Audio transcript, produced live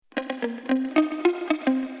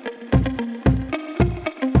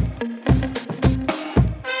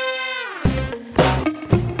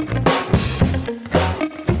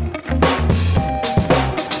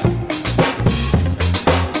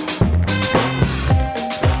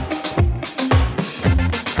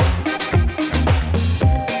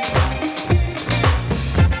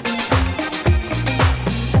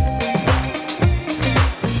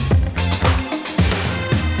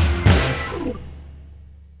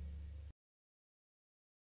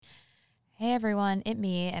Hey everyone, it's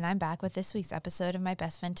me, and I'm back with this week's episode of my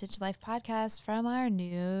Best Vintage Life podcast from our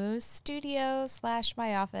new studio /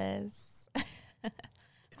 my office. It's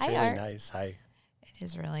Hi, really Art. nice. Hi. It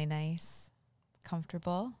is really nice,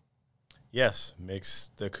 comfortable. Yes,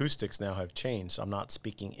 the acoustics now have changed. I'm not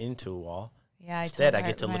speaking into a wall. Yeah, Instead, I might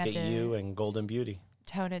get to look have at you and Golden Beauty.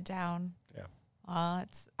 tone it down. Yeah. Well,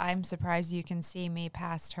 I'm surprised you can see me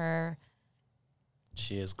past her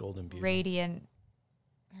She is Golden Beauty. radiant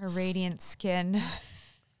skin.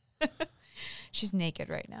 She's naked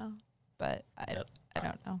right now, but I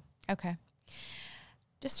don't know. Okay.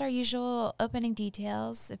 Just our usual opening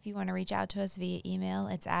details. If you want to reach out to us via email,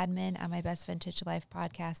 it's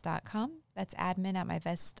admin@mybestvintagelifepodcast.com. That's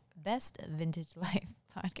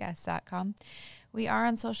admin@mybestvintagelifepodcast.com. We are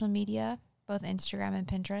on social media, both Instagram and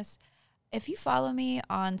Pinterest. If you follow me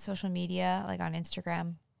on social media, like on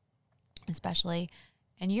Instagram especially,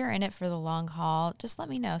 and you're in it for the long haul, just let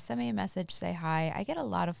me know. Send me a message, say hi. I get a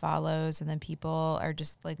lot of follows, and then people are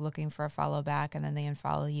just like looking for a follow back, and then they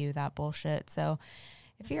unfollow you, that bullshit. So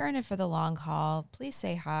if you're in it for the long haul, please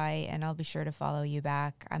say hi, and I'll be sure to follow you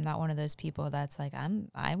back. I'm not one of those people that's like,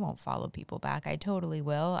 I won't follow people back. I totally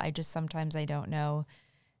will. Sometimes I don't know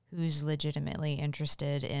who's legitimately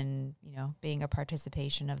interested in, being a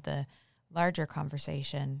participation of the larger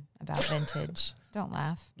conversation about vintage. Don't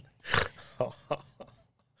laugh.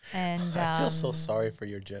 And I feel so sorry for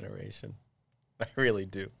your generation. I really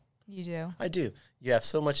do. You do? I do. You have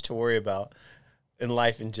so much to worry about in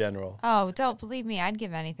life in general. Oh, don't believe me. I'd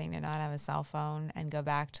give anything to not have a cell phone and go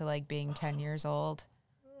back to like being 10 years old.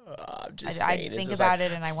 I'm just I saying. think about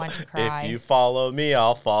it and I want to cry. If you follow me,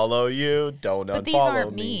 I'll follow you. Don't unfollow me. But these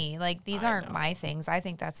aren't me. Like, these aren't my things. I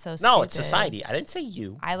think that's so stupid. No, it's society. I didn't say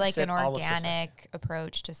you. I like an all of society. organic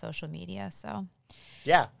approach to social media, so.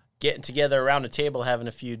 Yeah. Getting together around a table, having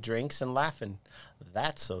a few drinks and laughing.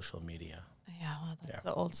 That's social media. Yeah, well, that's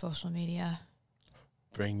the old social media.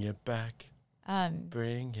 Bring it back.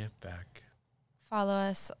 Bring it back.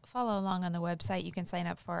 Follow along on the website. You can sign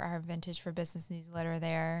up for our Vintage for Business newsletter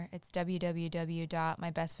there. It's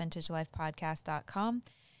www.mybestvintagelifepodcast.com.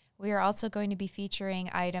 We are also going to be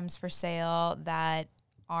featuring items for sale that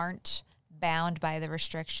aren't bound by the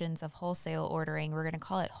restrictions of wholesale ordering. We're going to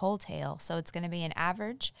call it wholetail. So it's going to be an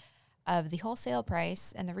average of the wholesale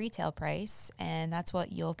price and the retail price, and that's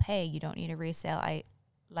what you'll pay. You don't need a resale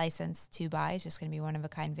license to buy. It's just going to be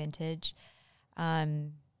one-of-a-kind vintage. I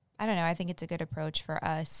don't know. I think it's a good approach for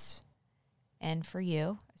us and for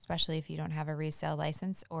you, especially if you don't have a resale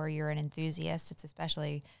license or you're an enthusiast. It's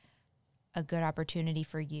especially a good opportunity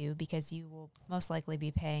for you because you will most likely be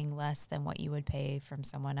paying less than what you would pay from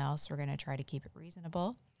someone else. We're going to try to keep it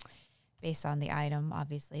reasonable based on the item.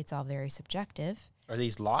 Obviously, it's all very subjective. Are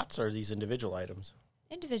these lots or are these individual items?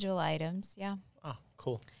 Individual items, yeah. Oh,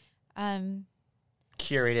 cool.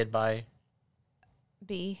 Curated by?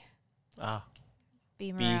 B.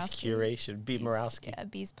 B. Bee's Curation. B. Murawski. Yeah,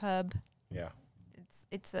 Bee's Pub. Yeah.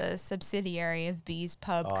 It's a subsidiary of Bee's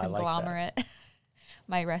Pub conglomerate. Like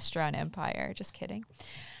My restaurant empire. Just kidding.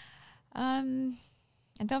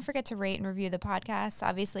 And don't forget to rate and review the podcast.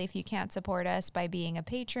 Obviously, if you can't support us by being a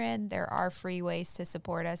patron, there are free ways to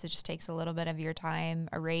support us. It just takes a little bit of your time.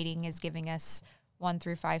 A rating is giving us 1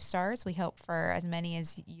 through 5 stars. We hope for as many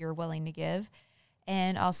as you're willing to give.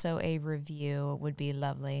 And also a review would be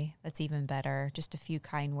lovely. That's even better. Just a few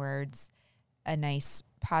kind words, a nice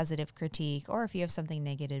positive critique, or if you have something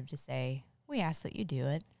negative to say, we ask that you do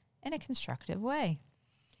it in a constructive way.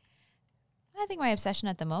 I think my obsession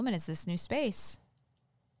at the moment is this new space.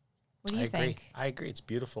 What do you think? I agree. It's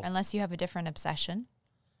beautiful. Unless you have a different obsession.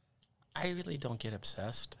 I really don't get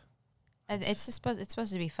obsessed. It's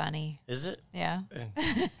supposed to be funny. Is it? Yeah.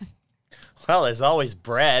 Well, there's always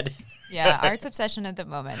bread. Yeah, Art's obsession at the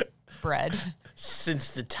moment, bread.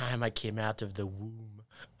 Since the time I came out of the womb,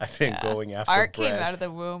 I've been going after Art bread. came out of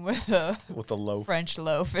the womb with a loaf. French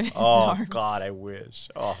loaf in his arms. arms. God, I wish.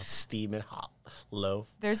 Oh, steaming hot loaf.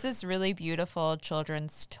 There's this really beautiful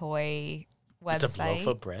children's toy website. It's a loaf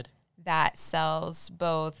of bread? That sells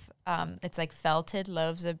both, it's like felted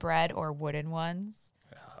loaves of bread or wooden ones.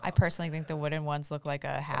 I personally think the wooden ones look like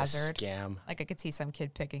a hazard. A scam. Like I could see some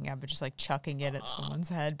kid picking up and just like chucking it at someone's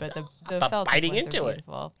head, but the felted biting ones into are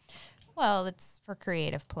beautiful. Well, it's for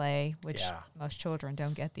creative play, which Yeah. most children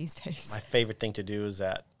don't get these days. My favorite thing to do is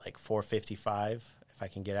at like 4:55, if I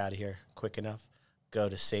can get out of here quick enough, go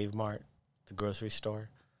to Save Mart, the grocery store,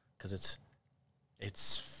 because it's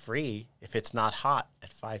free if it's not hot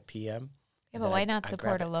at 5 p.m. Yeah, but why not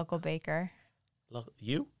support a local baker? Look,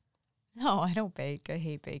 you? No, I don't bake. I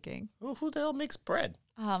hate baking. Who the hell makes bread?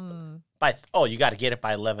 You You got to get it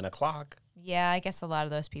by 11 o'clock. Yeah, I guess a lot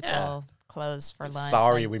of those people closed for lunch.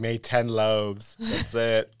 Sorry, Like, we made 10 loaves. That's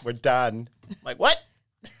it. We're done. Like, what?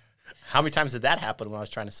 How many times did that happen when I was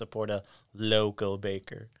trying to support a local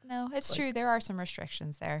baker? no, it's true. There are some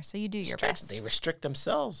restrictions there, so you do your best. They restrict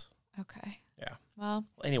themselves. Okay. Yeah. Well,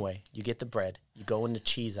 Anyway, you get the bread. You go in the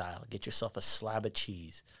cheese aisle. Get yourself a slab of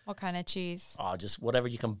cheese. what kind of cheese? Oh, just whatever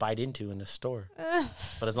you can bite into in the store.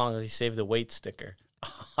 But as long as you save the weight sticker.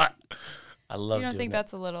 I love You don't doing think that.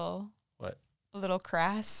 that's a little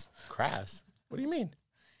crass? Crass? What do you mean?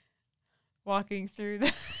 Walking through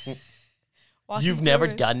the. You've never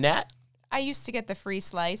done that? I used to get the free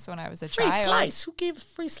slice when I was a Free child. slice? Who gave us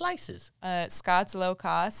free slices? Scott's Low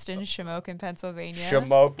Cost in Shamokin, Pennsylvania.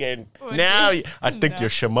 Shamokin. Now I think you're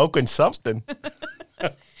shamokin something.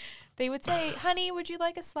 They would say, "Honey, would you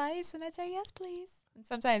like a slice?" And I'd say, "Yes, please." And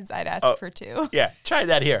sometimes I'd ask for two. Yeah, try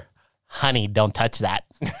that here. Honey, don't touch that.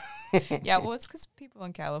 Yeah, well, it's because people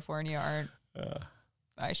in California aren't.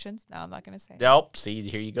 I shouldn't. No, I'm not going to say. Nope. See,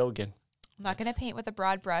 here you go again. I'm not going to paint with a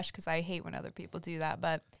broad brush because I hate when other people do that.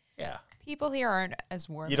 But Yeah. people here aren't as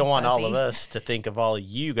warm. You don't want all of us to think of all of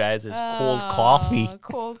you guys as cold coffee.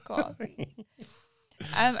 Cold coffee.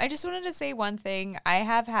 I just wanted to say one thing. I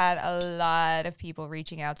have had a lot of people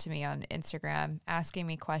reaching out to me on Instagram asking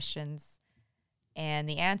me questions, and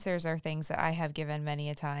the answers are things that I have given many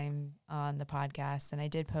a time on the podcast, and I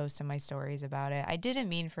did post in my stories about it. I didn't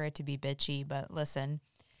mean for it to be bitchy, but listen,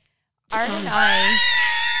 Art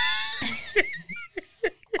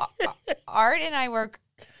and I work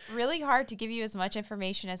really hard to give you as much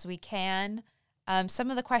information as we can. Some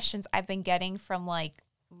of the questions I've been getting from like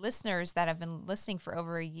listeners that have been listening for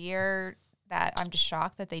over a year that I'm just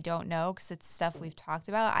shocked that they don't know because it's stuff we've talked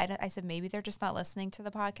about. I said maybe they're just not listening to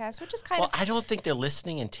the podcast, which is kind of... I don't think they're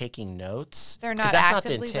listening and taking notes. They're not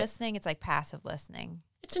actively listening. It's like passive listening.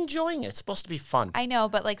 It's enjoying it. It's supposed to be fun. I know,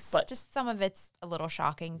 but just some of it's a little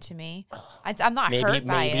shocking to me. I'm not hurt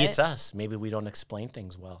by it. Maybe it's us. Maybe we don't explain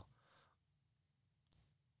things well.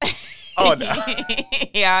 Oh, no.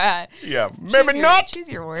 Yeah. Yeah, maybe not. Choose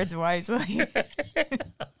your words wisely.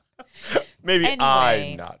 Maybe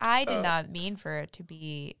Anyway, I'm not. I did not mean for it to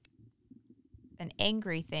be an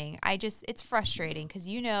angry thing. It's frustrating because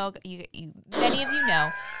you many of you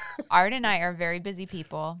know, Art and I are very busy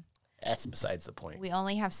people. That's besides the point. We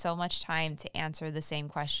only have so much time to answer the same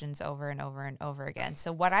questions over and over and over again.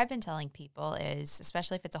 So what I've been telling people is,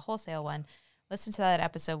 especially if it's a wholesale one, listen to that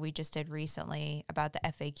episode we just did recently about the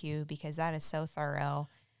FAQ because that is so thorough.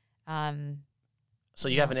 So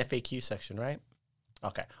you have an FAQ section, right?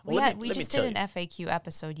 Okay. Well, we just did an FAQ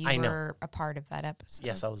episode. You I know. were a part of that episode.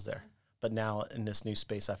 Yes, I was there. But now in this new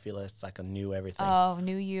space, I feel it's like a new everything. Oh,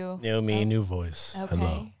 new you. New me, new voice.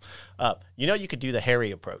 Okay. Hello. You could do the Harry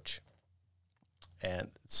approach. And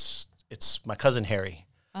it's my cousin Harry.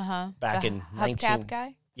 Back in Hubcap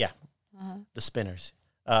guy? Yeah. The Spinners.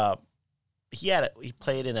 He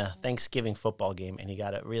played in a Thanksgiving football game and he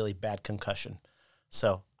got a really bad concussion.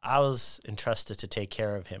 So I was entrusted to take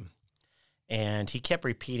care of him. And he kept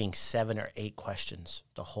repeating 7 or 8 questions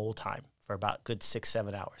the whole time for about good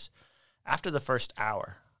 6-7 hours. After the first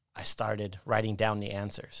hour, I started writing down the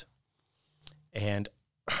answers. And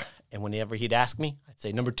whenever he'd ask me, I'd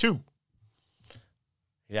say number 2.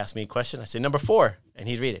 He'd ask me a question, I'd say number 4, and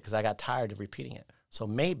he'd read it because I got tired of repeating it. So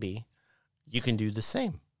maybe you can do the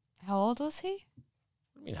same. How old was he?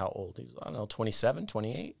 I mean, how old? He was, I don't know, 27,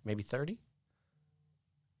 28, maybe 30.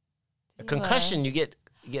 A concussion, you get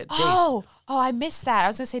dazed. Oh, I missed that. I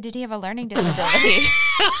was going to say, did he have a learning disability?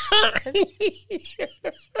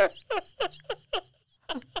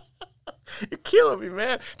 You're killing me,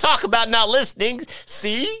 man. Talk about not listening.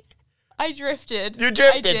 See? I drifted. You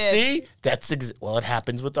drifted. I did. See? That's well, it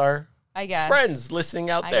happens with our friends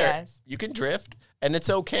listening out there. guess. You can drift, and it's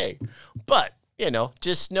okay. But,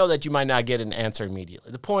 just know that you might not get an answer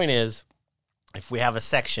immediately. The point is, if we have a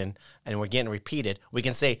section and we're getting repeated, we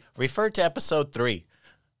can say, refer to episode 3.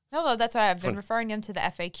 No, that's why I've been referring them to the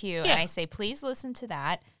FAQ. And I say, please listen to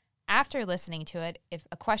that. After listening to it, if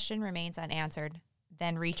a question remains unanswered,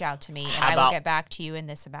 then reach out to me and I will get back to you in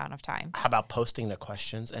this amount of time. How about posting the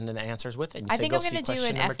questions and then the answers with it? I think I'm going to do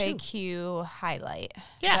an FAQ highlight.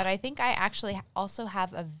 Yeah. But I think I actually also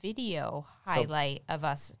have a video highlight of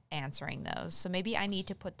us answering those. So maybe I need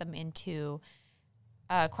to put them into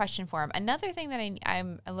question form. Another thing that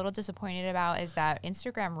I'm a little disappointed about is that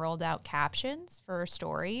Instagram rolled out captions for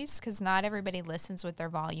stories because not everybody listens with their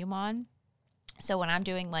volume on. So when I'm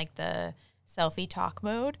doing like the selfie talk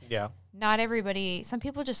mode, not everybody, some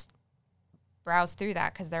people just browse through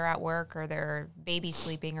that because they're at work or they're baby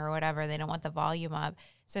sleeping or whatever. They don't want the volume up.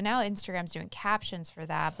 So now Instagram's doing captions for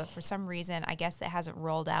that, but for some reason, I guess it hasn't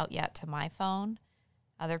rolled out yet to my phone.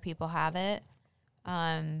 other people have it.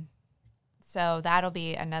 So that'll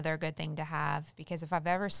be another good thing to have, because if I've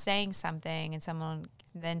ever saying something and someone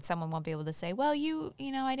won't be able to say, well, you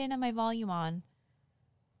know, I didn't have my volume on.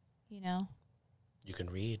 You know, You can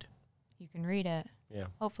read. you can read it. Yeah.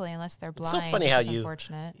 Hopefully, unless they're It's blind. so funny which how is you,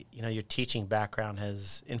 unfortunate. you know, your teaching background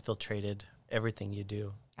has infiltrated everything you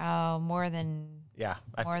do. Oh, more than Yeah.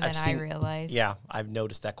 I realize. Yeah. I've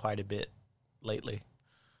noticed that quite a bit lately.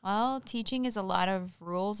 Well, teaching is a lot of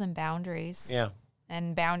rules and boundaries. Yeah.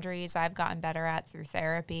 And boundaries I've gotten better at through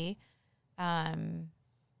therapy. And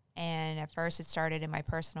at first it started in my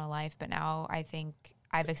personal life, but now I think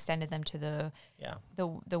I've extended them to the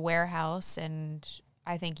warehouse, and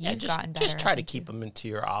I think you've gotten better. Just try to keep them into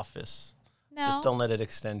your office. No. Just don't let it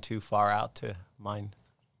extend too far out to mine.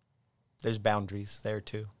 There's boundaries there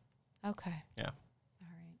too. Okay. Yeah. All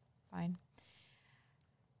right. Fine.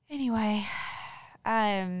 Anyway,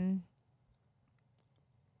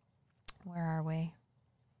 where are we?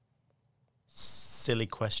 Silly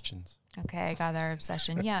questions. Okay, I got our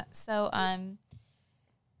obsession. Yeah. So,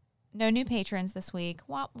 no new patrons this week.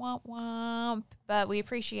 Womp, womp, womp. But we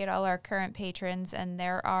appreciate all our current patrons, and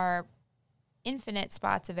there are infinite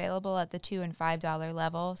spots available at the $2 and $5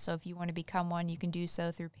 level. So if you want to become one, you can do so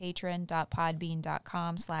through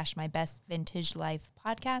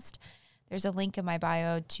patron.podbean.com/mybestvintagelifepodcast. There's a link in my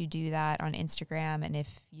bio to do that on Instagram. And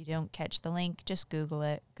if you don't catch the link, just Google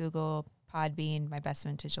it. Google Podbean, My Best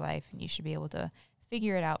Vintage Life, and you should be able to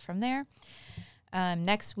figure it out from there.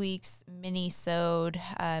 Next week's mini-sode.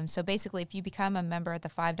 So basically, if you become a member at the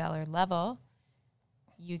 $5 level,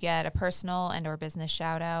 you get a personal and or business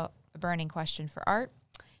shout out, a burning question for art,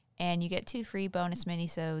 and you get 2 free bonus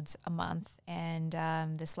mini-sodes a month. And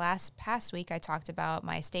this past week, I talked about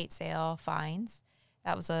my estate sale finds.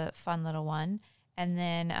 That was a fun little one. And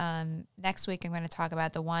then next week, I'm going to talk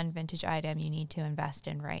about the one vintage item you need to invest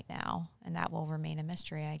in right now. And that will remain a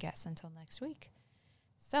mystery, I guess, until next week.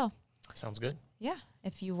 So. Sounds good. Yeah.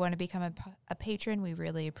 If you want to become a patron, we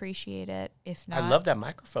really appreciate it. If not. I love that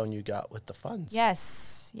microphone you got with the funds.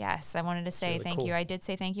 Yes. Yes. I wanted to say really thank cool. you. I did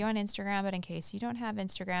say thank you on Instagram, but in case you don't have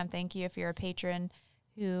Instagram, thank you if you're a patron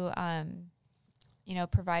who,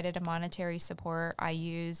 provided a monetary support. I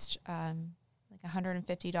used like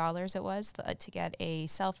 $150 it was to get a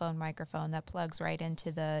cell phone microphone that plugs right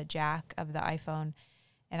into the jack of the iPhone.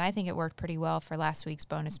 And I think it worked pretty well for last week's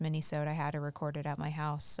bonus mini-sode. I had to record it at my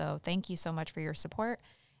house. So thank you so much for your support.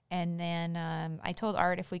 And then I told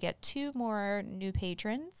Art if we get 2 more new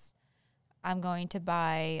patrons, I'm going to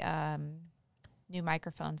buy new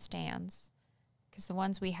microphone stands. Because the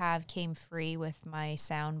ones we have came free with my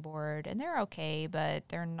soundboard. And they're okay, but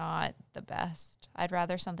they're not the best. I'd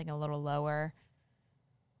rather something a little lower.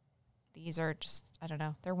 These are just, I don't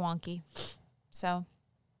know, they're wonky. So,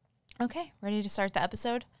 okay, ready to start the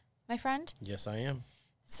episode, my friend? Yes, I am.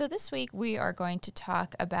 So this week we are going to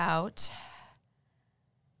talk about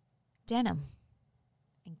denim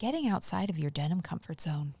and getting outside of your denim comfort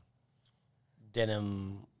zone.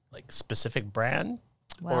 Denim, like specific brand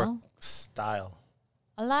Well, or style?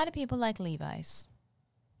 a lot of people like Levi's.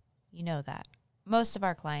 You know that. Most of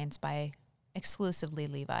our clients buy exclusively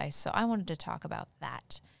Levi's, so I wanted to talk about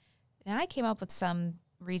that. And I came up with some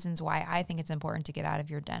reasons why I think it's important to get out of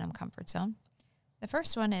your denim comfort zone. The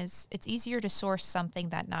first one is it's easier to source something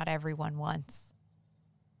that not everyone wants.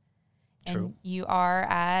 True. And you are,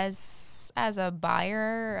 as a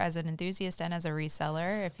buyer, as an enthusiast, and as a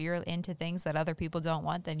reseller, if you're into things that other people don't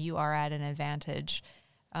want, then you are at an advantage.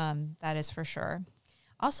 That is for sure.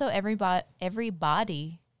 Also, every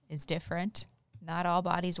body is different. Not all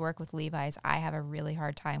bodies work with Levi's. I have a really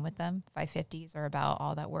hard time with them. 550s are about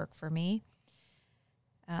all that work for me.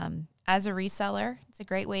 As a reseller, it's a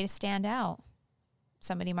great way to stand out.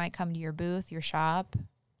 Somebody might come to your booth, your shop,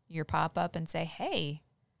 your pop-up and say, hey,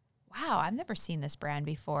 wow, I've never seen this brand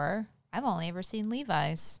before. I've only ever seen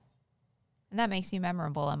Levi's. And that makes you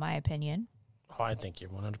memorable, in my opinion. Oh, I think you're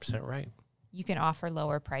 100% right. You can offer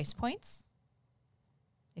lower price points.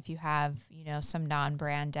 If you have, some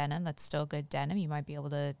non-brand denim that's still good denim, you might be able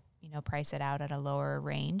to, price it out at a lower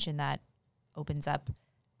range, and that opens up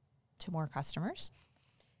to more customers.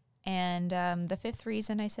 And the fifth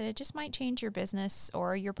reason I said it just might change your business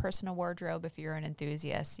or your personal wardrobe if you're an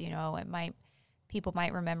enthusiast. People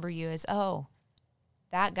might remember you as, oh,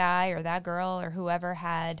 that guy or that girl or whoever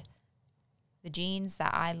had the jeans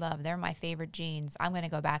that I love. They're my favorite jeans. I'm going to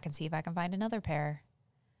go back and see if I can find another pair.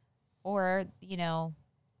 Or,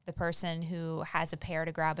 the person who has a pair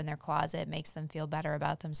to grab in their closet makes them feel better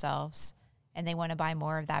about themselves, and they want to buy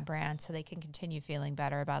more of that brand so they can continue feeling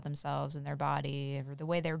better about themselves and their body or the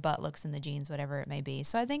way their butt looks in the jeans, whatever it may be.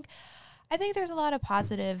 So I think I think there's a lot of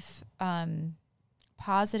positive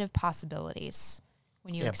possibilities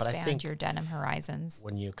when you But I expand think your denim horizons.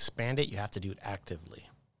 when you expand it, you have to do it actively.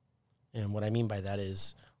 And what I mean by that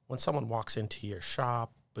is when someone walks into your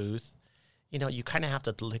shop, booth, you kind of have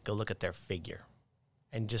to take a look at their figure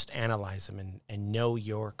and just analyze them and know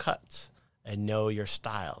your cuts and know your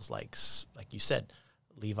styles. Like you said,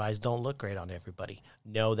 Levi's don't look great on everybody.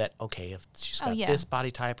 Know that, okay, if she's got this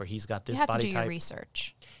body type or he's got this body type. You have to do your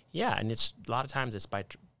research. Yeah, and it's a lot of times it's by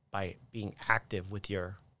being active with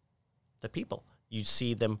the people. You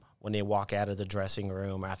see them when they walk out of the dressing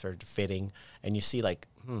room after fitting, and you see like,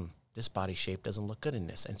 this body shape doesn't look good in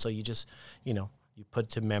this. And so you just, you put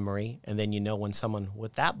to memory, and then when someone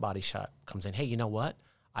with that body shape comes in, hey, you know what?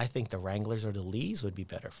 I think the Wranglers or the Lees would be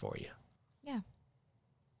better for you. Yeah.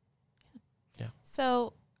 Yeah.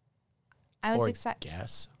 So I was excited.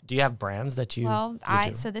 Guess. Do you have brands that you? Well,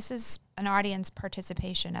 so this is an audience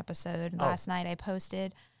participation episode. Last night I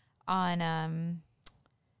posted on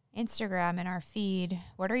Instagram in our feed,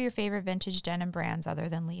 what are your favorite vintage denim brands other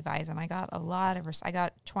than Levi's? And I got a lot of, I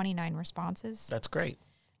got 29 responses. That's great.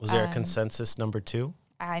 Was there a consensus number 2?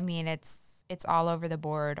 I mean, it's all over the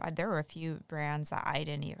board. There were a few brands that I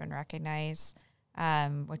didn't even recognize,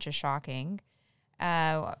 which is shocking.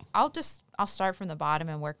 I'll start from the bottom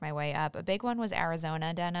and work my way up. A big one was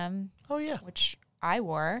Arizona denim. Oh yeah. Which I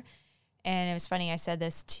wore. And it was funny. I said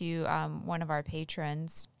this to one of our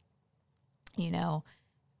patrons.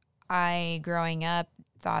 I, growing up,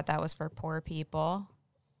 thought that was for poor people.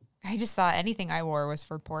 I just thought anything I wore was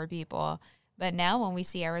for poor people. But now when we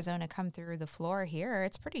see Arizona come through the floor here,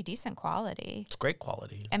 it's pretty decent quality. It's great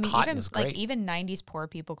quality. I mean, Cotton is great. even 90s poor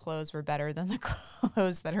people clothes were better than the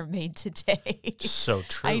clothes that are made today. So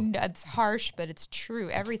true. It's harsh, but it's true.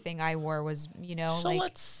 Everything I wore was, So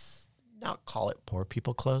let's not call it poor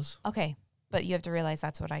people clothes. Okay, but you have to realize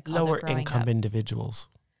that's what I called lower it growing income up. Individuals.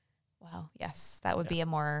 Well, yes, that would be a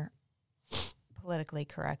more politically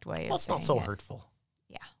correct way of it's saying not so it. hurtful.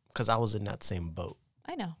 Yeah. Because I was in that same boat.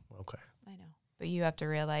 I know. Okay. I know. But you have to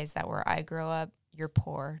realize that where I grow up, you're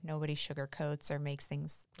poor. Nobody sugarcoats or makes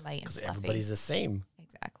things light and fluffy. Because everybody's the same.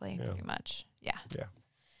 Exactly. Yeah. Pretty much. Yeah.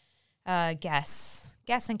 Yeah. Guess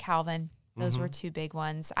and Calvin. Those were two big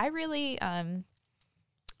ones. I really, I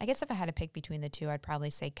guess if I had to pick between the two, I'd probably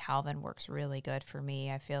say Calvin works really good for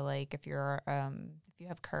me. I feel like if you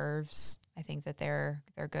have curves, I think that they're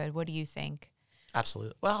good. What do you think?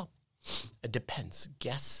 Absolutely. Well, it depends.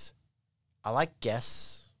 I like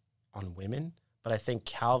Guess on women, but I think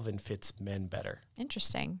Calvin fits men better.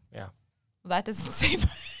 Interesting. Yeah. Well, that doesn't say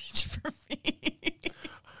much for me.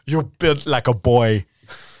 You're built like a boy.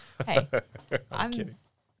 Hey, I'm kidding.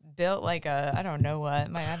 Built like I don't know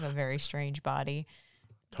what. I have a very strange body.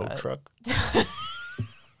 Tow truck.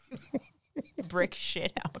 Brick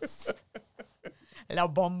shit house. La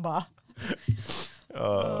bomba.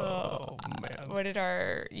 Oh, man. What did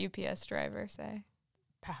our UPS driver say?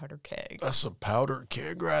 Powder keg. That's a powder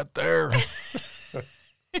keg right there.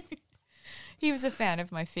 He was a fan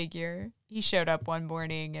of my figure. He showed up one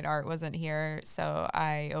morning and Art wasn't here, so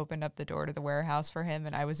I opened up the door to the warehouse for him,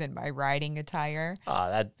 and I was in my riding attire.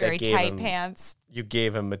 That very tight pants. You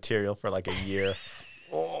gave him material for like a year.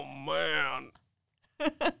 Oh, man.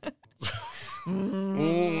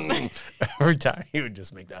 Every time he would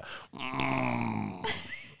just make that.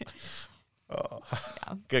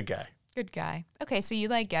 Good guy. Good guy. Okay, so you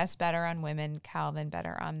like Guess better on women, Calvin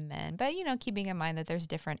better on men. But, keeping in mind that there's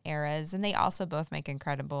different eras, and they also both make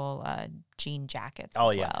incredible jean jackets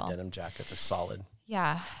as yeah, well. the denim jackets are solid.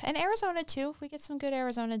 Yeah, and Arizona, too. We get some good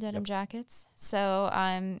Arizona denim jackets. So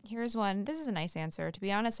here's one. This is a nice answer. To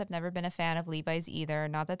be honest, I've never been a fan of Levi's either.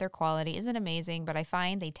 Not that their quality isn't amazing, but I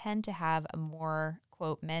find they tend to have a more,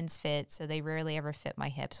 quote, men's fit, so they rarely ever fit my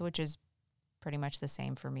hips, which is pretty much the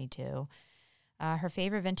same for me, too. Her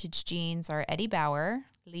favorite vintage jeans are Eddie Bauer,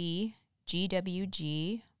 Lee,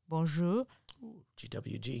 GWG, Bonjour,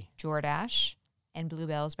 GWG, Jordache, and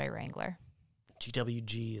Bluebells by Wrangler.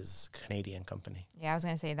 GWG is a Canadian company. Yeah, I was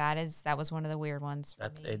going to say that was one of the weird ones.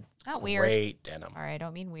 That's not weird. Great denim. All right, I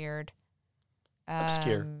don't mean weird.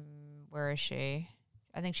 Obscure. Where is she?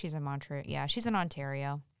 I think she's in Montreal. Yeah, she's in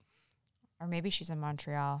Ontario. Or maybe she's in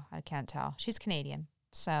Montreal. I can't tell. She's Canadian.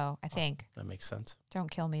 So I think. That makes sense. Don't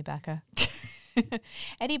kill me, Becca.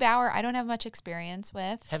 Eddie Bauer, I don't have much experience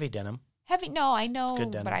with. Heavy denim. No, I know, It's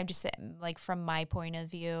good denim. but I'm just like from my point of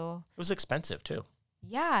view. It was expensive too.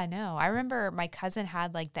 Yeah, I know. I remember my cousin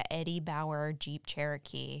had like the Eddie Bauer Jeep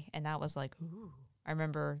Cherokee, and that was like, ooh. I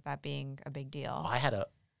remember that being a big deal. I had a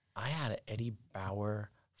Eddie Bauer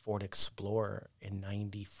Ford Explorer in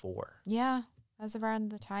 '94. Yeah, that was around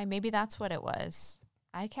the time. Maybe that's what it was.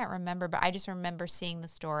 I can't remember, but I just remember seeing the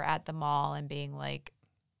store at the mall and being like,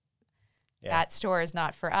 that store is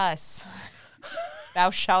not for us. Thou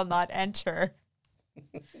shalt not enter.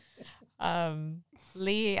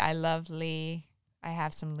 Lee, I love Lee. I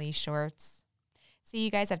have some Lee shorts. See,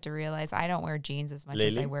 you guys have to realize I don't wear jeans as much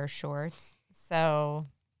as I wear shorts. So,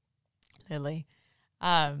 Lily.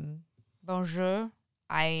 Bonjour.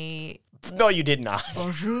 No, you did not.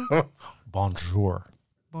 Bonjour. Bonjour.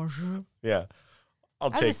 Bonjour. Yeah. I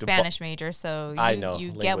was a Spanish major, so I know,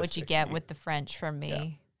 you get what you get with the French from me. Yeah.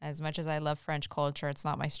 As much as I love French culture, it's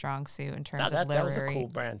not my strong suit in terms of literary. That was a cool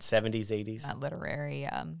brand. 70s, 80s. Not literary,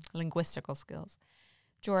 linguistical skills.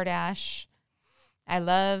 Jordache. I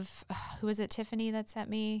love, who was it, Tiffany that sent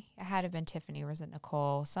me? It had to have been Tiffany, or was it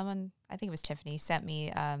Nicole? Someone, I think it was Tiffany, sent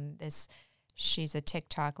me this. She's a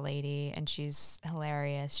TikTok lady, and she's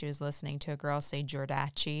hilarious. She was listening to a girl say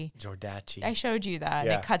Jordache. Jordache. I showed you that.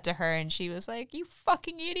 Yeah. And it cut to her, and she was like, you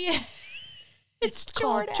fucking idiot. It's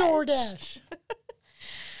called Jordache.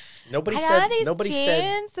 Nobody jeans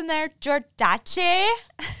said. And they're Jordache.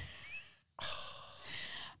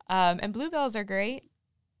 And Bluebells are great.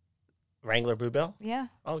 Wrangler Bluebell? Yeah.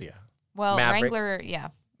 Oh, yeah. Well, Maverick. Wrangler, yeah.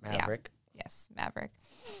 Maverick. Yeah. Yes, Maverick.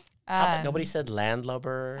 How about nobody said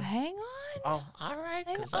Landlubber? Hang on. Oh, all right.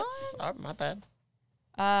 Because that's my bad.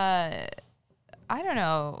 I don't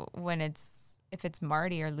know if it's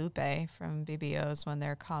Marty or Lupe from BBOs when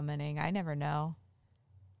they're commenting. I never know.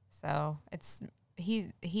 So it's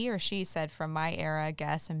he or she said from my era,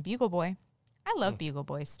 Guess, and Bugle Boy. I love Bugle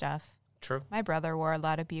Boy stuff. True. My brother wore a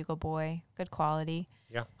lot of Bugle Boy. Good quality.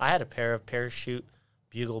 Yeah. I had a pair of Parachute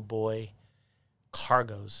Bugle Boy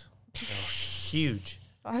cargos. They were huge.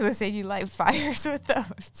 I was going to say, you light fires with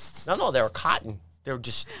those. No, they were cotton. They were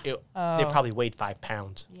just, they probably weighed 5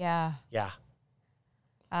 pounds. Yeah. Yeah.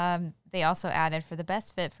 They also added for the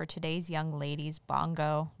best fit for today's young ladies,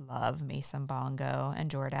 Bongo. Love me some Bongo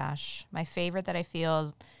and Jordache. My favorite that I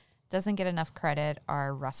feel doesn't get enough credit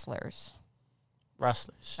are Rustlers.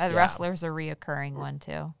 Rustlers. Rustlers are a reoccurring one,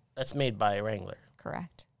 too. That's made by Wrangler.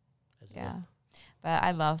 Correct. Yeah. But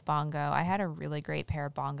I love Bongo. I had a really great pair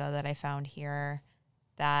of Bongo that I found here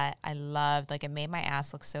that I loved. Like, it made my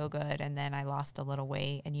ass look so good, and then I lost a little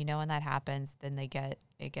weight. And you know when that happens, then it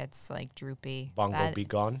gets like droopy. Bongo be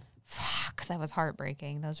gone. Fuck, that was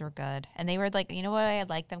heartbreaking. Those were good. And they were like, you know what? I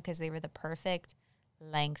liked them because they were the perfect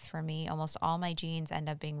length for me. Almost all my jeans end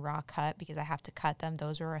up being raw cut because I have to cut them.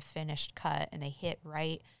 Those were a finished cut, and they hit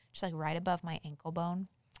right, just like right above my ankle bone.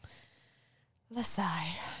 Lasai.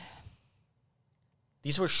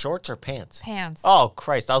 These were shorts or pants? Pants. Oh,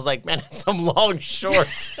 Christ. I was like, man, it's some long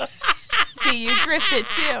shorts. See, you drifted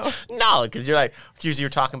too. No, because you're like, usually you're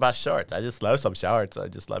talking about shorts. I just love some shorts. I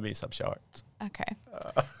just love me some shorts. Okay.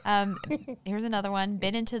 Here's another one.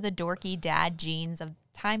 Been into the dorky dad jeans of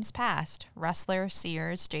times past. Rustler,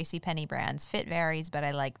 Sears, JCPenney brands. Fit varies, but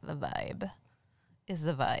I like the vibe. Is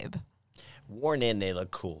the vibe. Worn in, they look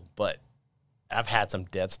cool, but I've had some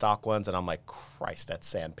dead stock ones, and I'm like, Christ, that's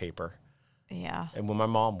sandpaper. Yeah. And when my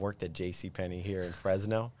mom worked at JCPenney here in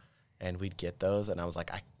Fresno, and we'd get those, and I was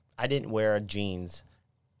like, I didn't wear jeans.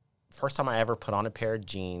 First time I ever put on a pair of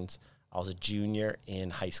jeans, I was a junior in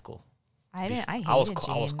high school. I hated jeans.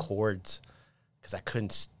 I was cords because I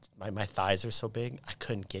couldn't. My thighs are so big, I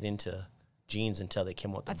couldn't get into jeans until they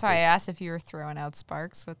came out. That's why I asked if you were throwing out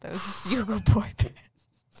sparks with those Bugle Boy pants.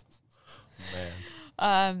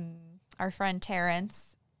 Man. Our friend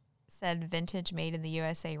Terrence said vintage made in the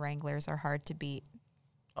USA Wranglers are hard to beat.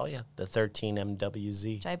 Oh, yeah. The 13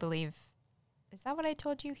 MWZ. Which I believe, is that what I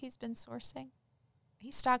told you he's been sourcing?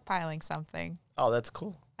 He's stockpiling something. Oh, that's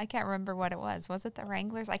cool. I can't remember what it was. Was it the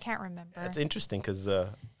Wranglers? I can't remember. It's interesting because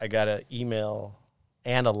I got an email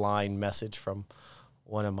and a line message from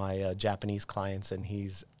one of my Japanese clients, and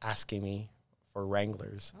he's asking me for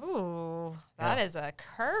Wranglers. Ooh, that is a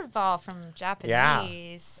curveball from Japanese.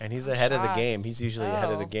 Yeah, and he's ahead of the game. He's usually ahead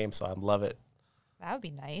of the game, so I love it. That would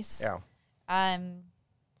be nice. Yeah.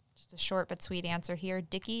 Just a short but sweet answer here.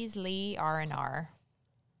 Dickies, Lee, R&R.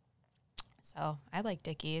 So I like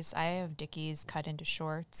Dickies. I have Dickies cut into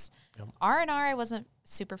shorts. Yep. R&R I wasn't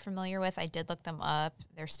super familiar with. I did look them up.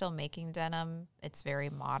 They're still making denim. It's very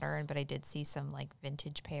modern, but I did see some like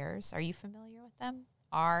vintage pairs. Are you familiar with them?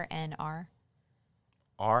 R&R.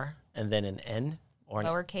 R and then an N? Or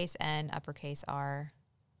lowercase n, uppercase R.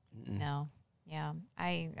 Mm-mm. No. Yeah.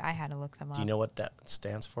 I had to look them up. Do you know what that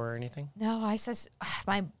stands for or anything? No, I says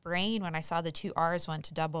my brain when I saw the two R's went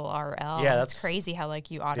to double RL. Yeah, that's crazy how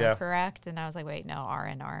like you autocorrect and I was like, wait, no, R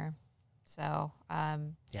and R. So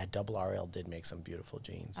yeah, double RL did make some beautiful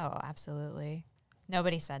jeans. Oh, absolutely.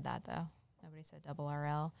 Nobody said that though. Nobody said double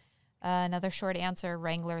RL. Another short answer,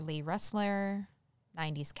 Wrangler Lee Rustler,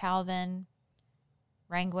 90s Calvin,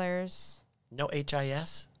 Wranglers, No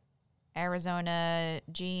HIS? Arizona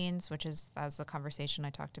Jeans, that was the conversation I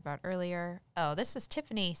talked about earlier. Oh, this was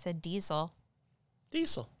Tiffany said Diesel.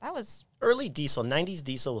 Diesel. That was Early Diesel. 90s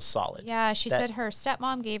Diesel was solid. Yeah, she said her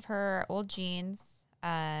stepmom gave her old jeans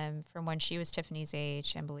from when she was Tiffany's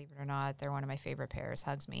age, and believe it or not, they're one of my favorite pairs.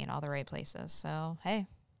 Hugs me in all the right places. So, hey,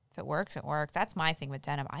 if it works, it works. That's my thing with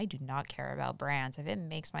denim. I do not care about brands. If it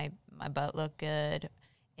makes my butt look good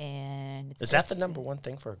and it's Is that the number one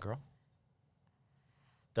thing for a girl?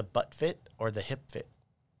 The butt fit or the hip fit?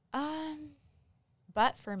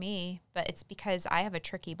 Butt for me, but it's because I have a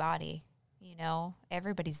tricky body. You know,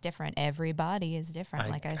 everybody's different. Every body is different,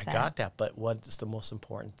 like I said. I got that, but what's the most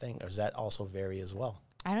important thing? Or does that also vary as well?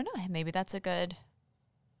 I don't know. Maybe that's a good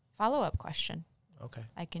follow-up question. Okay.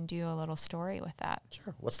 I can do a little story with that.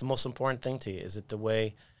 Sure. What's the most important thing to you? Is it the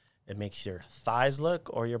way it makes your thighs look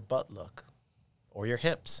or your butt look or your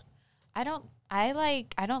hips? I don't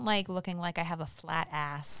like looking like I have a flat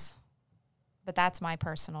ass, but that's my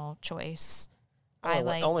personal choice.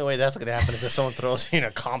 The only way that's going to happen is if someone throws you in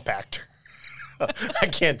a compactor. I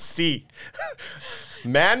can't see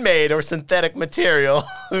man-made or synthetic material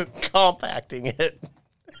compacting it.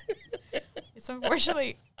 It's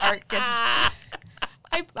unfortunately art gets.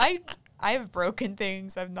 I have broken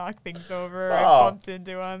things. I've knocked things over. I've bumped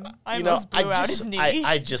into them. I almost blew out his knee.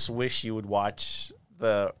 I just wish you would watch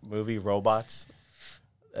the movie Robots.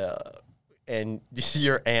 And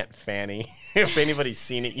your Aunt Fanny, if anybody's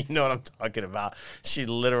seen it, you know what I'm talking about. She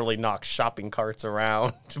literally knocks shopping carts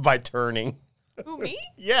around by turning. Who, me?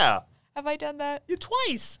 Yeah. Have I done that? You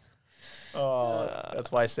twice. Oh,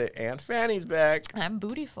 that's why I say Aunt Fanny's back. I'm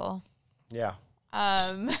bootyful. Yeah.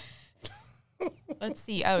 Let's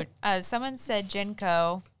see. Someone said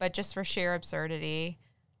Jinko, but just for sheer absurdity.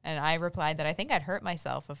 And I replied that I think I'd hurt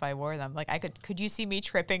myself if I wore them. Like could you see me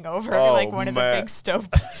tripping over like one of the big stove?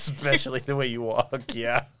 Especially the way you walk,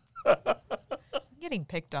 yeah. I'm getting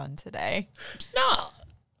picked on today. No.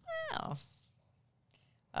 Oh.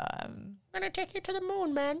 I'm gonna take you to the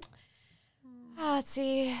moon, man. Let's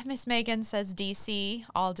see. Miss Megan says DC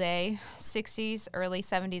all day. 60s, early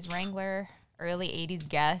 70s Wrangler, early 80s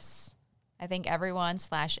Guess. I think everybody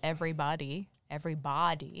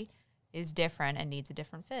is different and needs a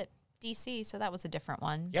different fit. DC, so that was a different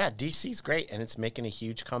one. Yeah, DC's great, and it's making a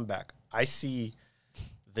huge comeback. I see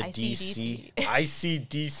DC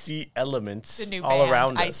elements all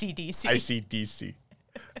around us. I see DC.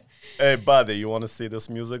 Hey, buddy, you want to see this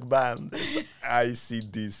music band? It's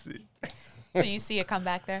ICDC. So you see a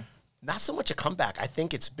comeback there? Not so much a comeback. I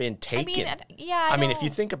think it's been taken. I mean, if you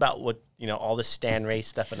think about what, all the Stan Ray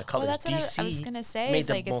stuff and the colors, that's DC what I was gonna say, made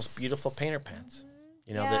the most beautiful painter pants.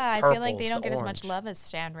 I feel like they don't get as much love as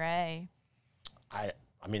Stan Ray. I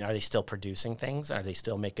mean, are they still producing things? Are they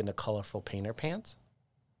still making the colorful painter pants?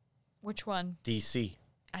 Which one? DC.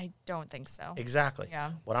 I don't think so. Exactly.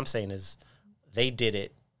 Yeah. What I'm saying is they did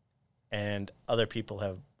it, and other people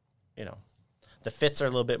have, the fits are a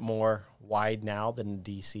little bit more wide now than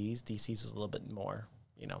DC's. DC's was a little bit more,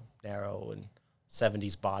 narrow, and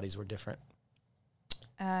 70s bodies were different.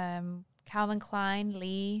 Calvin Klein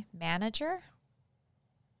Lee Manager.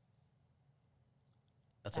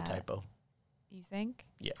 That's a typo. You think?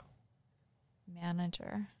 Yeah.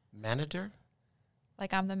 Manager.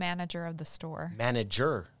 Like I'm the manager of the store.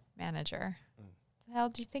 Manager. The hell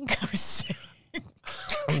do you think I was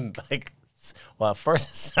saying? Well, at first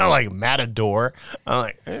it sounded like Matador. I'm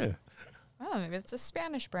like, eh. Oh, maybe it's a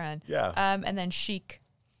Spanish brand. Yeah. And then Chic.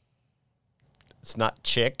 It's not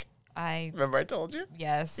Chick. Remember I told you?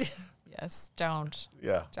 Yes. Yes. Don't.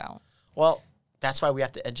 Yeah. Don't. Well, that's why we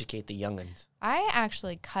have to educate the youngins. I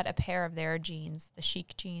actually cut a pair of their jeans, the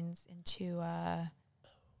Chic jeans, into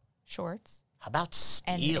shorts. How about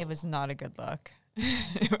steel? And it was not a good look.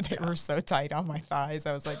 They were so tight on my thighs.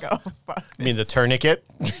 I was like, oh, fuck. You mean the tourniquet?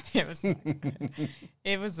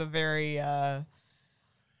 It was a very, I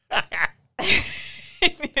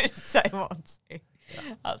won't say.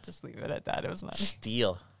 I'll just leave it at that. It was not.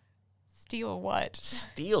 Steel. Steel what?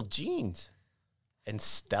 Steel jeans. And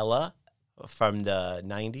Stella from the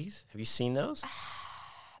 90s. Have you seen those?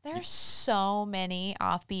 There's so many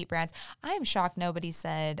offbeat brands. I am shocked nobody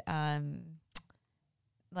said,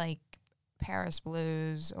 like Paris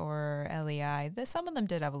Blues or LEI. Some of them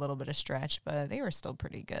did have a little bit of stretch, but they were still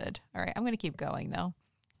pretty good. All right, I'm going to keep going, though.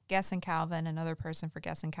 Guess and Calvin, another person for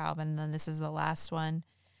Guess and Calvin. And then this is the last one,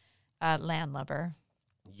 Landlubber.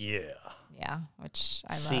 Yeah. Yeah, which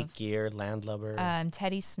I love. Seat Gear, Landlubber.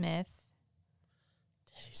 Teddy Smith.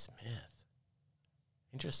 Teddy Smith.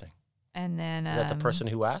 Interesting. And then Is that the person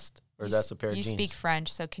who asked? Or is that a pair of you jeans? speak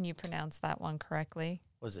French, so can you pronounce that one correctly?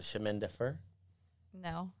 Was it Chemin de Fer?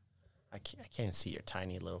 No. I can't see your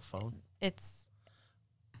tiny little phone. It's...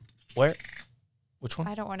 Where? Which one?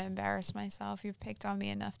 I don't want to embarrass myself. You've picked on me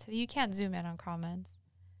enough today. You can't zoom in on comments.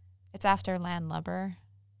 It's after Landlubber.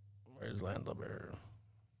 Where's Landlubber?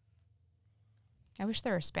 I wish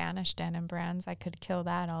there were Spanish denim brands. I could kill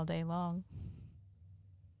that all day long.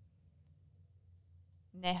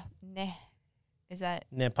 Is that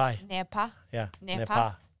Nepai. Nepa? Yeah. Nepa?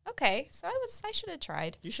 Nepa. Okay, so I should have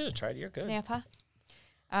tried. You should have tried. You're good. Nepa.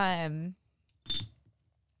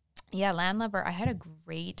 Yeah, Landlubber. I had a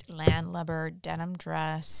great Landlubber denim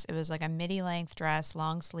dress. It was like a midi length dress,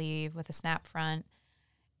 long sleeve with a snap front,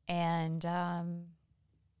 and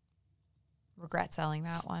regret selling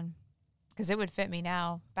that one because it would fit me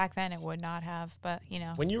now. Back then, it would not have. But you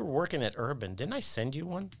know, When you were working at Urban, didn't I send you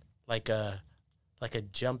one? Like a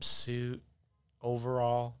jumpsuit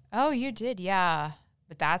overall? oh, you did, yeah.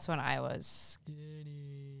 But that's when I was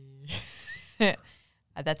skinny.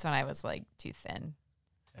 That's when I was like too thin.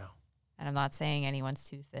 Yeah. And I'm not saying anyone's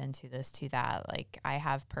too thin to this, to that. Like, I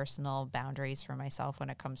have personal boundaries for myself when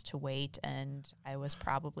it comes to weight, and I was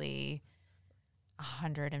probably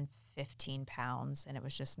 115 pounds, and it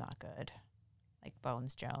was just not good. Like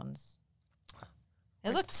Bones Jones.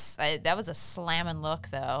 It looked, that was a slamming look,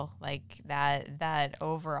 though. Like, that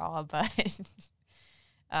overall, but,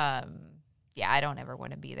 yeah, I don't ever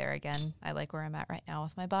want to be there again. I like where I'm at right now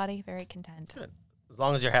with my body. Very content. Good. As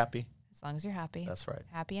long as you're happy. As long as you're happy. That's right.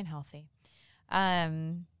 Happy and healthy.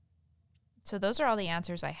 So those are all the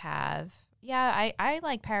answers I have. Yeah, I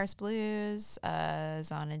like Paris Blues,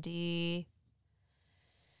 Zana D,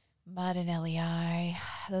 Mud and LEI.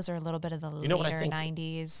 Those are a little bit of the know what I later think?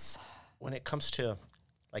 90s. When it comes to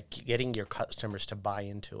like getting your customers to buy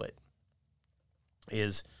into it,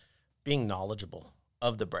 is being knowledgeable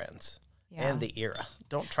of the brands and the era.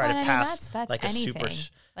 Don't try to pass that's like anything. a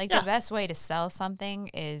super. Like Yeah. the best way to sell something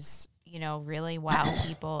is, you know, really wow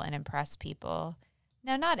people and impress people.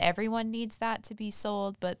 Now, not everyone needs that to be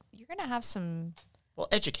sold, but you're going to have some Well,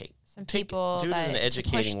 educate. people do it in that an to push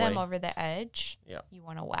educating them way. over the edge. Yeah. You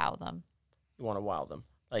want to wow them. You want to wow them.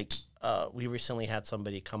 Like we recently had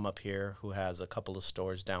somebody come up here who has a couple of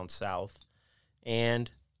stores down south, and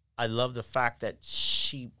I love the fact that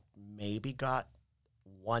she maybe got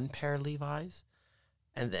one pair of Levi's,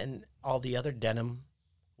 and then all the other denim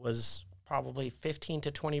was probably 15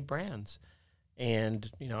 to 20 brands. And,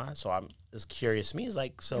 you know, so I'm as curious. Me is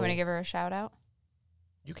like, so You want to give her a shout out?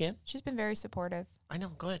 you can. She's been very supportive. I know.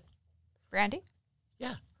 Go ahead. Brandy?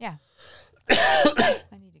 Yeah. Yeah. I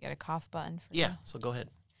need to get a cough button for Yeah. that. So go ahead.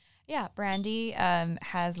 Yeah, Brandy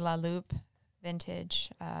has La Loupe Vintage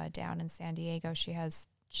down in San Diego. She has,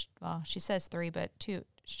 well, she says 3, but 2.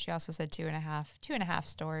 She also said 2.5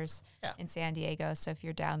 stores in San Diego. So if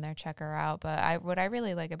you're down there, check her out. But what I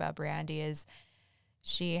really like about Brandy is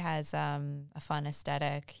she has a fun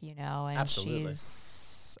aesthetic, you know, and Absolutely.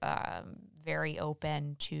 she's very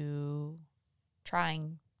open to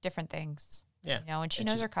trying different things. Yeah. You know, and she And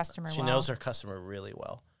knows she's- her customer well. She knows her customer really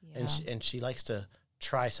well. Yeah. And she likes to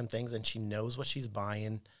try some things, and she knows what she's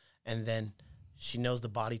buying, and then she knows the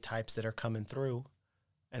body types that are coming through,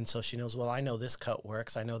 and so she knows, well, I know this cut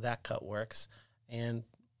works, I know that cut works, and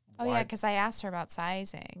Oh yeah, because I asked her about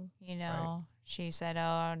sizing. You know, she said,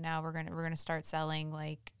 "Oh, now we're gonna start selling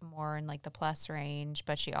like more in like the plus range."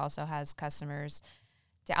 But she also has customers.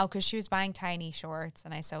 Because she was buying tiny shorts,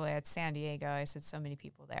 and I said, "Well, it's San Diego." I said, "So many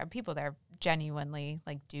people there. People there genuinely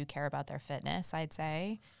like do care about their fitness." I'd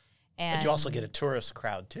say, but you also get a tourist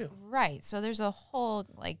crowd too. right. So there's a whole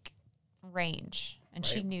like range, and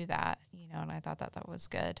she Right. knew that, you know, and I thought that was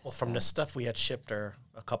good. Well, from the stuff we had shipped her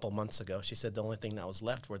a couple months ago, she said the only thing that was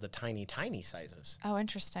left were the tiny sizes. Oh,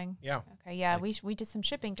 interesting. Yeah. Okay, yeah, we did some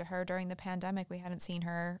shipping to her during the pandemic. We hadn't seen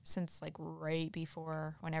her since like right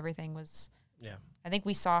before when everything was. Yeah. I think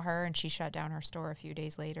we saw her and she shut down her store a few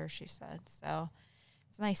days later. She said so.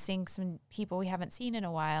 It's nice seeing some people we haven't seen in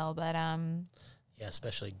a while, but Yeah,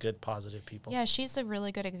 especially good, positive people. yeah, she's a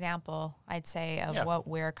really good example, I'd say, of Yeah. what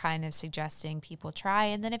we're kind of suggesting people try.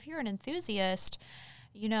 And then if you're an enthusiast,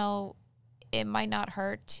 you know, it might not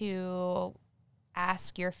hurt to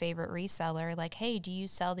ask your favorite reseller, like, hey, do you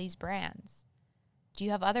sell these brands? Do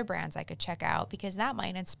you have other brands I could check out? Because that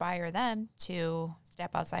might inspire them to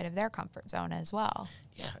step outside of their comfort zone as well.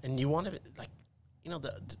 Yeah, and you want to, like, you know,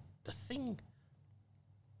 the thing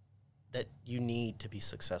that you need to be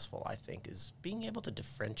successful, I think, is being able to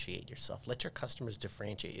differentiate yourself. Let your customers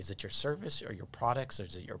differentiate. Is it your service or your products, or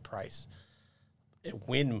is it your price?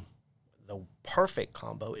 The perfect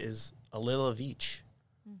combo is a little of each.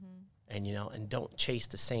 and and don't chase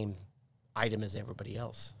the same item as everybody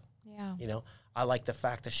else. Yeah. I like the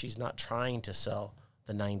fact that she's not trying to sell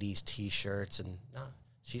the 90s T-shirts, and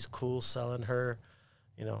she's cool selling her,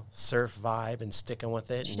 surf vibe and sticking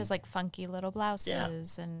with it. She does like funky little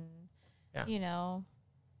blouses and, Yeah.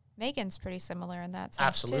 Megan's pretty similar in that sense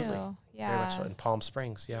Absolutely. too. Yeah. Very much so. In Palm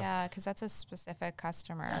Springs, yeah. Yeah, because that's a specific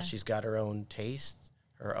customer. Yeah, she's got her own taste,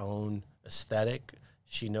 her own aesthetic.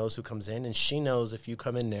 She knows who comes in, and she knows if you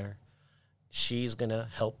come in there, she's going to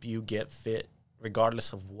help you get fit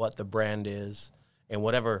regardless of what the brand is. And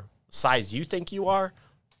whatever size you think you are,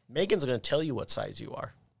 Megan's going to tell you what size you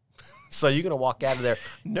are. So you're going to walk out of there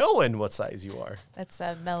knowing what size you are. That's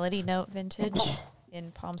a Melody Note vintage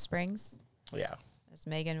in Palm Springs. Yeah. As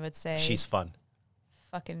Megan would say. She's fun.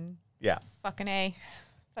 Fucking Yeah. Fucking A.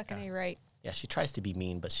 Fucking A right. Yeah, she tries to be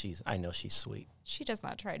mean, but I know she's sweet. She does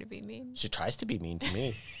not try to be mean. She tries to be mean to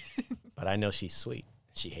me, but I know she's sweet.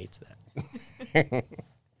 She hates that.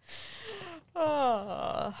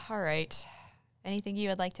 Oh, all right. Anything you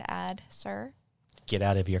would like to add, sir? Get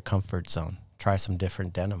out of your comfort zone. Try some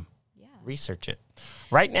different denim. Yeah. Research it.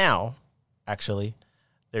 Right now, actually,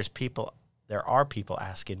 there are people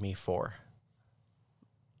asking me for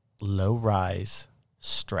low-rise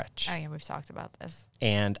stretch. Oh, yeah, we've talked about this.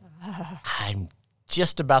 And I'm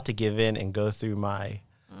just about to give in and go through my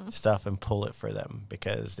stuff and pull it for them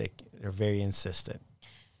because they're very insistent.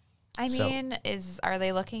 I mean, are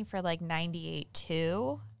they looking for like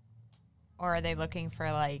 98.2? Or are they looking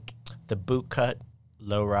for like the boot cut,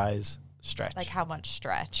 low-rise stretch? Like how much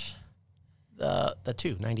stretch? The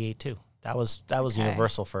 98.2. That was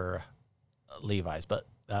universal for Levi's, but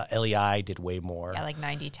LEI did way more. Yeah, like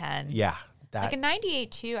 90.10. Yeah. Like a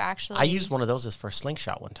 98.2 actually. I used one of those as for a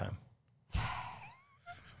slingshot one time.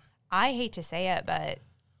 I hate to say it, but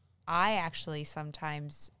I actually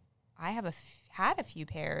sometimes had a few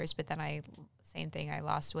pairs, but then same thing, I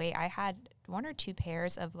lost weight. I had one or two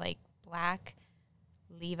pairs of like black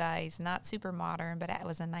Levi's, not super modern, but it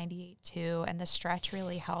was a 98.2, and the stretch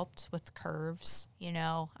really helped with curves,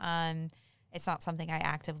 It's not something I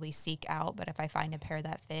actively seek out, but if I find a pair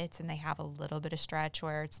that fits and they have a little bit of stretch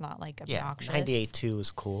where it's not like obnoxious. Yeah, 98.2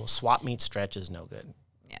 is cool. Swap meet stretch is no good.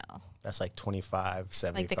 Yeah. That's like 25,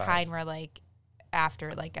 75. Like the kind where like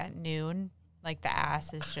after like at noon, like the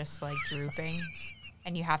ass is just like drooping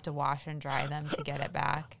and you have to wash and dry them to get it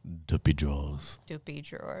back. Doopy drawers. Doopy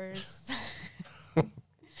drawers.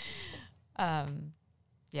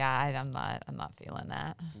 Yeah, I'm not feeling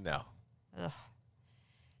that. No. Ugh.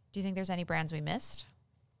 Do you think there's any brands we missed?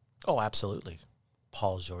 Oh, absolutely.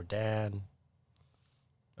 Paul Jordan.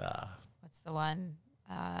 What's the one?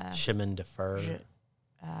 Chemin de Fer.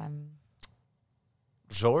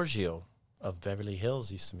 Giorgio of Beverly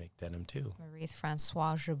Hills used to make denim too.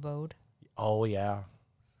 Marie-Françoise Gibaud. Oh, yeah.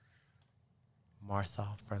 Martha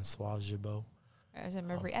Francois Gibaud. Or is it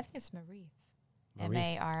Marie? I think it's Marie.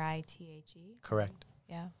 Marie. Marithe. Correct.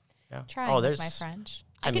 Yeah. Yeah. Trying with my French.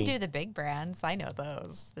 I can mean, do the big brands. I know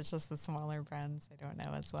those. It's just the smaller brands I don't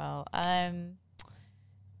know as well.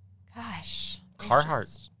 Gosh.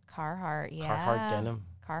 Carhartt. Carhartt, yeah. Carhartt denim.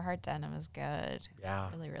 Carhartt denim is good.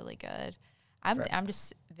 Yeah. Really, really good. I'm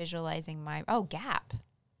just visualizing Gap.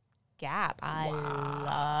 Gap. I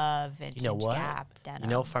love vintage Gap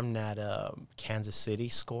denim. From that Kansas City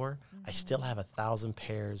score, I still have 1,000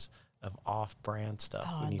 pairs of off-brand stuff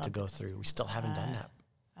we need to go through. We still haven't done that.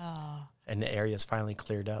 Oh. And the area's finally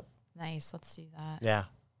cleared up. Nice. Let's do that. Yeah.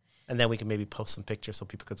 And then we can maybe post some pictures so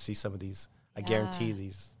people could see some of these. I guarantee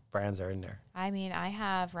these brands are in there. I mean, I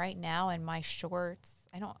have right now in my shorts,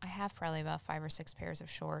 I have probably about 5 or 6 pairs of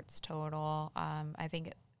shorts total. I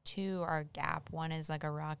think 2 are Gap. One is like a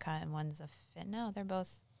raw cut and one's a fit. No, they're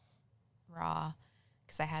both raw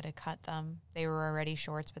because I had to cut them. They were already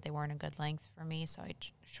shorts, but they weren't a good length for me, so I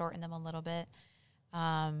shortened them a little bit.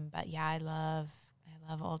 But yeah, I love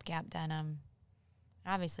old Gap denim.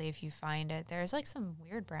 And obviously, if you find it, there's like some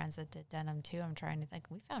weird brands that did denim too. I'm trying to think.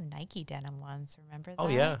 We found Nike denim once. Remember that? Oh,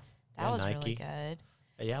 yeah. That was Nike. really good.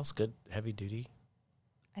 Yeah, it was good. Heavy duty.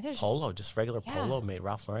 There's Polo, just regular Polo.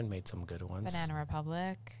 Ralph Lauren made some good ones. Banana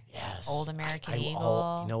Republic. Yes. Old American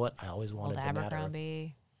Eagle. You know what? I always wanted Old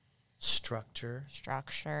Abercrombie. Structure.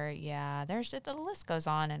 Yeah. The list goes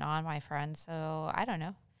on and on, my friend. So I don't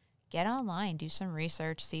know. Get online, do some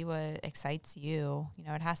research, see what excites you.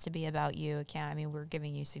 It has to be about you. It can't. I mean, we're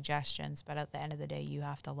giving you suggestions, but at the end of the day, you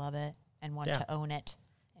have to love it and want to own it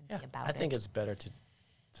and be about it. I think it's better to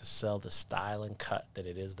sell the style and cut than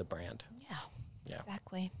it is the brand. Yeah,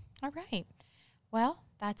 exactly. All right. Well,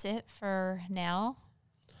 that's it for now.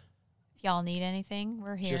 If y'all need anything,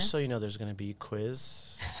 we're here. Just so you know, there's going to be a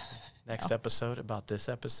quiz next episode about this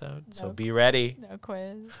episode. No So be ready. No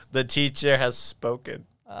quiz. The teacher has spoken.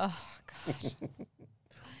 Oh, God.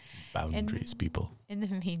 Boundaries, people. In the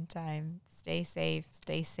meantime, stay safe,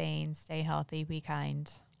 stay sane, stay healthy, be kind.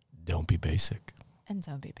 Don't be basic. And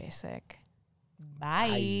don't be basic.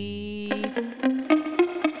 Bye.